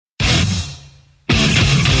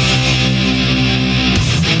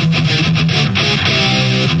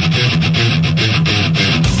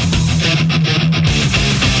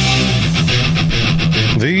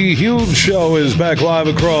Show is back live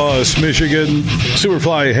across Michigan.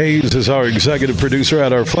 Superfly Hayes is our executive producer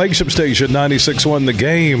at our flagship station, 96.1 The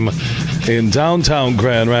Game in downtown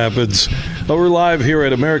Grand Rapids. We're live here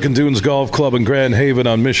at American Dunes Golf Club in Grand Haven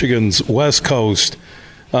on Michigan's west coast.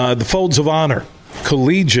 The Folds of Honor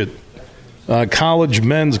Collegiate College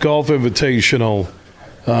Men's Golf Invitational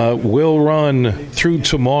will run through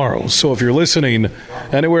tomorrow. So if you're listening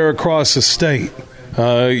anywhere across the state,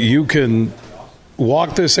 you can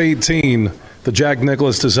walk this 18, the Jack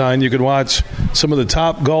Nicklaus design. You can watch some of the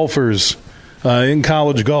top golfers in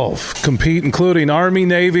college golf compete, including Army,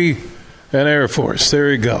 Navy, and Air Force.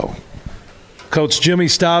 There you go. Coach Jimmy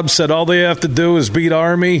Staub said all they have to do is beat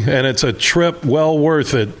Army, and it's a trip well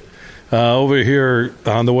worth it over here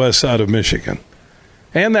on the west side of Michigan.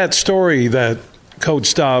 And that story that Coach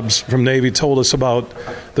Staubs from Navy told us about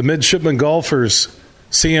the midshipman golfers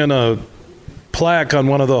seeing a plaque on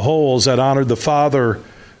one of the holes that honored the father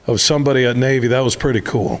of somebody at Navy. That was pretty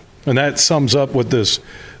cool. And that sums up what this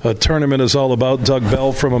tournament is all about. Doug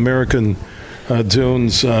Bell from American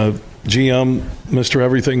Dunes, GM, Mr.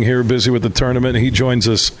 Everything here, busy with the tournament. He joins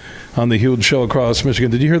us on the huge show across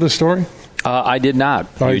Michigan. Did you hear the story? I did not.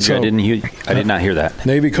 Right, so, I did not hear that.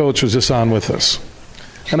 Navy coach was just on with us.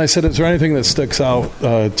 And I said, is there anything that sticks out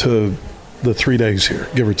to the 3 days here,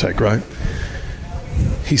 give or take, right?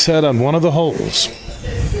 He said on one of the holes,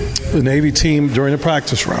 the Navy team during a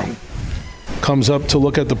practice round comes up to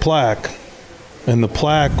look at the plaque, and the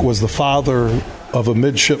plaque was the father of a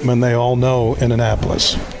midshipman they all know in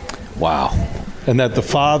Annapolis. Wow. And that the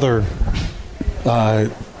father, I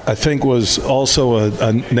think, was also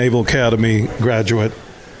a Naval Academy graduate,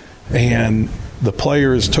 and the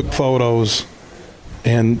players took photos.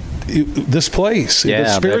 And this place, the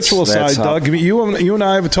spiritual side, Doug. You and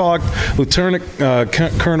I have talked. Lieutenant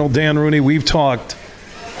Colonel Dan Rooney, we've talked.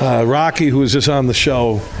 Rocky, who was just on the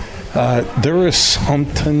show. There is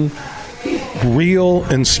something real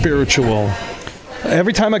and spiritual.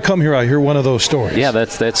 Every time I come here, I hear one of those stories. Yeah,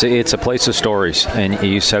 it's a place of stories, and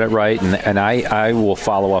you said it right. And I will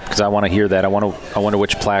follow up because I want to hear that. I wonder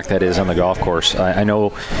which plaque that is on the golf course. I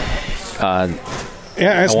know.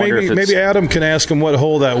 Yeah, maybe Adam can ask him what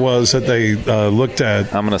hole that was that they looked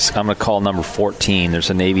at. I'm gonna call number 14. There's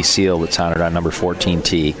a Navy SEAL that's honored on number 14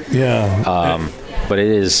 tee. Yeah, but it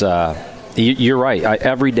is. You're right.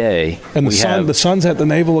 Every day, and the son's at the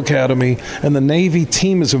Naval Academy, and the Navy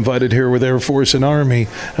team is invited here with Air Force and Army,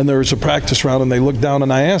 and there was a practice round, and they looked down,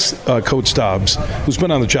 and I asked Coach Staubs, who's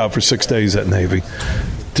been on the job for 6 days at Navy,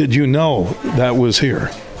 did you know that was here?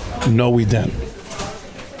 No, we didn't.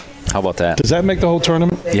 How about that? Does that make the whole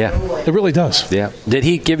tournament? Yeah. It really does. Yeah. Did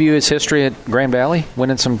he give you his history at Grand Valley,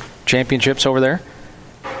 winning some championships over there?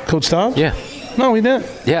 Coach Staub? Yeah. No, he didn't.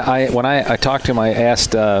 Yeah. When I talked to him, I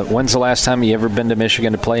asked, when's the last time you ever been to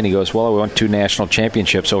Michigan to play? And he goes, well, we won 2 national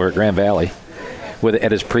championships over at Grand Valley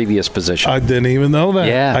at his previous position. I didn't even know that.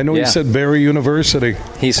 Yeah. I know he said Barry University.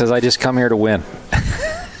 He says, I just come here to win.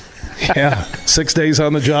 Yeah. 6 days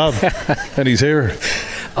on the job, and he's here.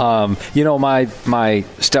 My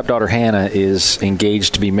stepdaughter Hannah is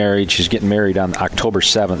engaged to be married. She's getting married on October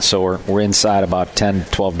 7th, so we're inside about 10,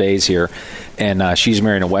 12 days here, and she's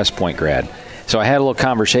marrying a West Point grad. So I had a little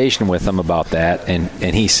conversation with him about that, and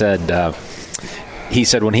he said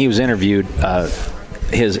when he was interviewed,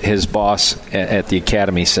 his boss at the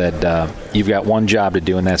academy said, you've got one job to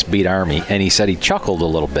do, and that's beat Army. And he said he chuckled a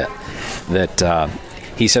little bit. That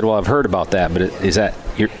he said, well, I've heard about that, but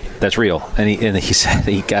that's real. And he said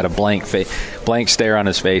he got a blank stare on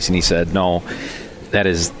his face, and he said, no, that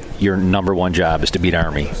is your number one job is to beat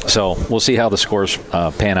Army. So we'll see how the scores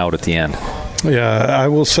pan out at the end. Yeah, I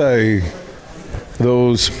will say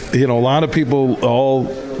those, a lot of people all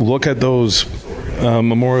look at those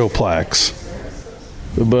memorial plaques.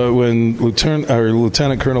 But when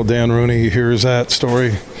Lieutenant Colonel Dan Rooney hears that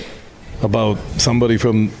story about somebody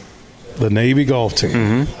from the Navy golf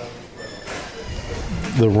team,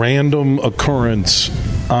 the random occurrence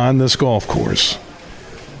on this golf course.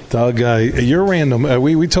 Doug, you're random.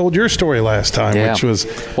 We told your story last time, which was...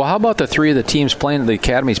 Well, how about the 3 of the teams the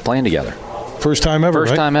academies playing together? First time ever,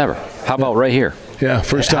 First time ever. How about right here? Yeah,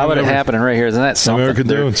 first time ever. How about it happening right here? Isn't that something? American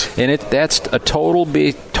Dunes. And that's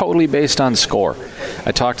totally based on score.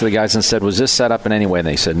 I talked to the guys and said, was this set up in any way? And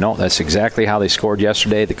they said, no, that's exactly how they scored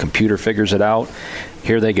yesterday. The computer figures it out.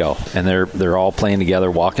 Here they go. And they're all playing together,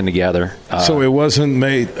 walking together. So it wasn't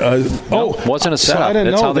made... it wasn't a setup. So I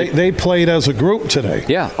didn't know. They played as a group today.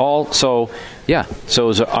 Yeah, So it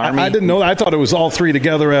was an Army. I didn't know. I thought it was all 3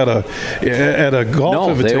 together at a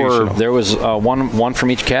golf invitational. No, there was one from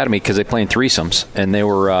each academy because they play in threesomes, and they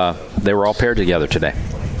were all paired together today.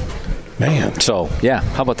 Man. So, yeah,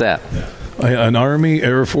 how about that? An Army,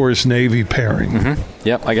 Air Force, Navy pairing. Mm-hmm.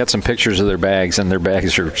 Yep, I got some pictures of their bags, and their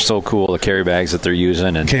bags are so cool, the carry bags that they're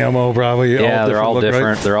using. And camo, probably. Yeah, they're all different.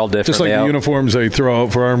 Right? They're all different. Just like the uniforms they throw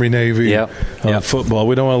out for Army, Navy, football.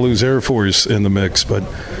 We don't want to lose Air Force in the mix, but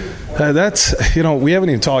that's, we haven't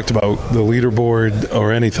even talked about the leaderboard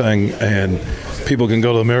or anything, and people can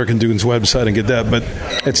go to the American Dunes website and get that, but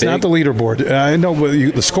it's not the leaderboard. I know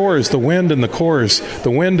the scores, the wind and the course,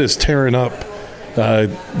 the wind is tearing up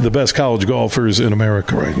the best college golfers in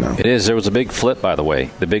America right now. It is. There was a big flip, by the way.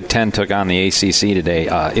 The Big Ten took on the ACC today.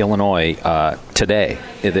 Illinois today.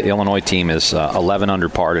 The Illinois team is 11 under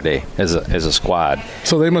par today as a squad.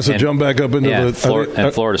 So they must have jumped back up into the.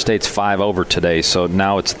 And Florida State's 5 over today. So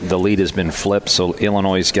now the lead has been flipped. So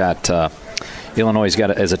Illinois got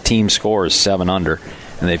as a team score is 7 under,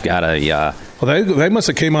 and they've got a. Well, they must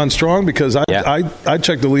have came on strong because I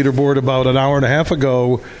checked the leaderboard about an hour and a half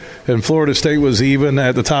ago. And Florida State was even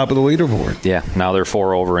at the top of the leaderboard. Yeah, now they're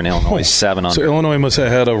 4 over, and Illinois 7 under. So Illinois must have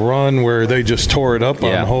had a run where they just tore it up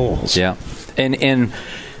on holes. Yeah, and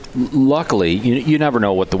luckily, you never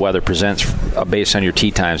know what the weather presents based on your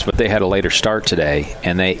tee times, but they had a later start today,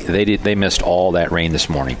 and they missed all that rain this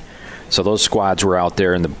morning. So those squads were out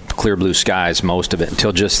there in the clear blue skies most of it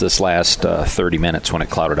until just this last 30 minutes when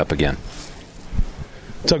it clouded up again.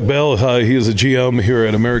 Doug Bell, he is a GM here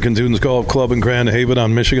at American Dunes Golf Club in Grand Haven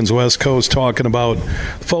on Michigan's West Coast, talking about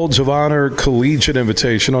Folds of Honor Collegiate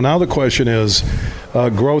Invitational. Now the question is,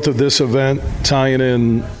 growth of this event, tying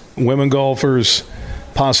in women golfers,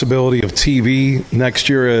 possibility of TV next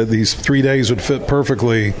year. These 3 days would fit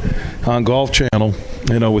perfectly on Golf Channel,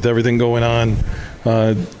 with everything going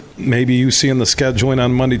on. Maybe you seeing the scheduling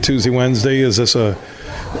on Monday, Tuesday, Wednesday. Is this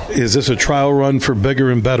a trial run for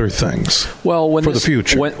bigger and better things? Well, the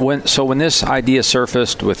future. When this idea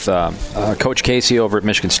surfaced with Coach Casey over at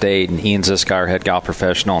Michigan State and Ian Ziska, our head golf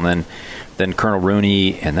professional, and then Colonel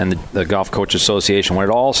Rooney, and then the Golf Coach Association, when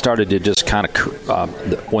it all started to just kind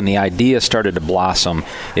of, when the idea started to blossom,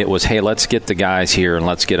 it was, hey, let's get the guys here and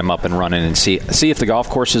let's get them up and running and see if the golf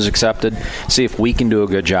course is accepted, see if we can do a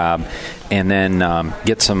good job, and then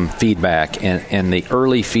get some feedback. And the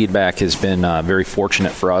early feedback has been very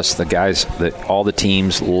fortunate for us. The guys, all the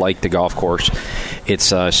teams like the golf course. It's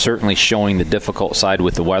certainly showing the difficult side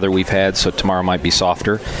with the weather we've had, so tomorrow might be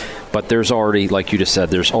softer. But there's already, like you just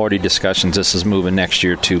said, there's already discussions. This is moving next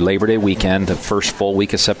year to Labor Day weekend, the first full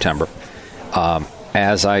week of September.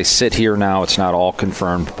 As I sit here now, it's not all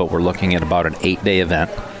confirmed, but we're looking at about an 8-day event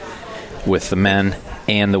with the men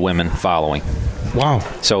and the women following. Wow.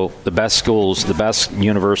 So the best schools, the best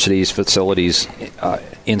universities, facilities,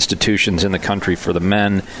 institutions in the country for the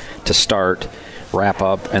men to start, wrap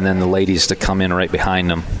up, and then the ladies to come in right behind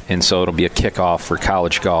them. And so it'll be a kickoff for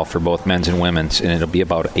college golf for both men's and women's, and it'll be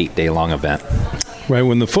about an 8-day-long event. Right,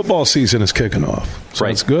 when the football season is kicking off. So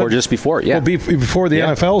right. That's good. Or just before, yeah. Well, before the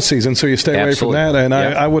NFL season, so you stay away from that. And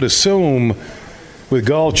I would assume with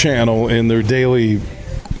Golf Channel and their daily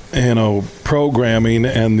programming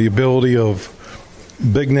and the ability of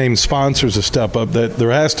big-name sponsors to step up, that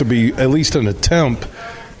there has to be at least an attempt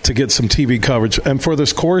to get some TV coverage. And for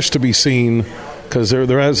this course to be seen, because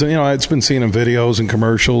there has, it's been seen in videos and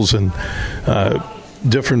commercials and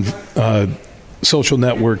different social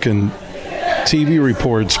network and TV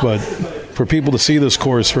reports, but for people to see this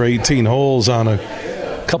course for 18 holes on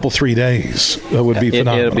a couple 3 days, that would be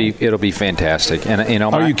phenomenal. It'll be fantastic. And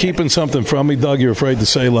are you keeping something from me, Doug? You're afraid to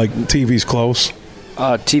say like TV's close?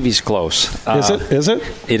 TV's close. Is it?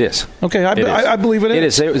 It is. Okay, I believe it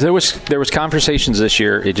is. It is. There was conversations this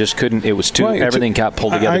year. It just couldn't. It was too. Right. Everything got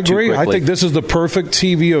pulled together. I agree. Too quickly. I think this is the perfect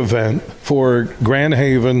TV event for Grand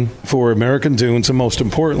Haven, for American Dunes, and most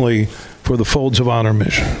importantly, for the Folds of Honor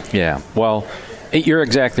mission. Yeah. Well, you're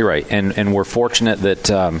exactly right, and we're fortunate that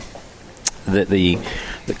that the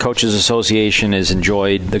Coaches Association has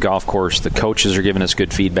enjoyed the golf course. The coaches are giving us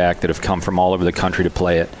good feedback that have come from all over the country to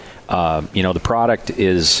play it. The product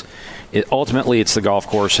is ultimately it's the golf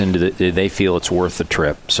course, and they feel it's worth the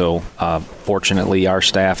trip. So fortunately, our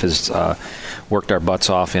staff has worked our butts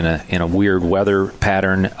off in a weird weather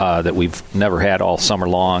pattern that we've never had all summer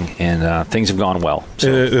long, and things have gone well. So.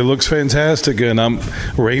 It looks fantastic, and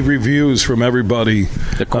rave reviews from everybody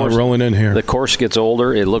rolling in here. The course gets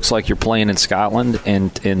older. It looks like you're playing in Scotland,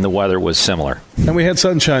 and the weather was similar. And we had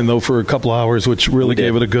sunshine, though, for a couple hours, which really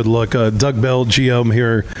gave it a good look. Doug Bell, GM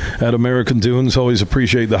here at American Dunes. Always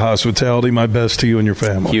appreciate the hospitality. My best to you and your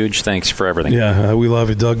family. Huge thanks for everything. Yeah, we love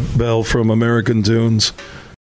you. Doug Bell from American Dunes.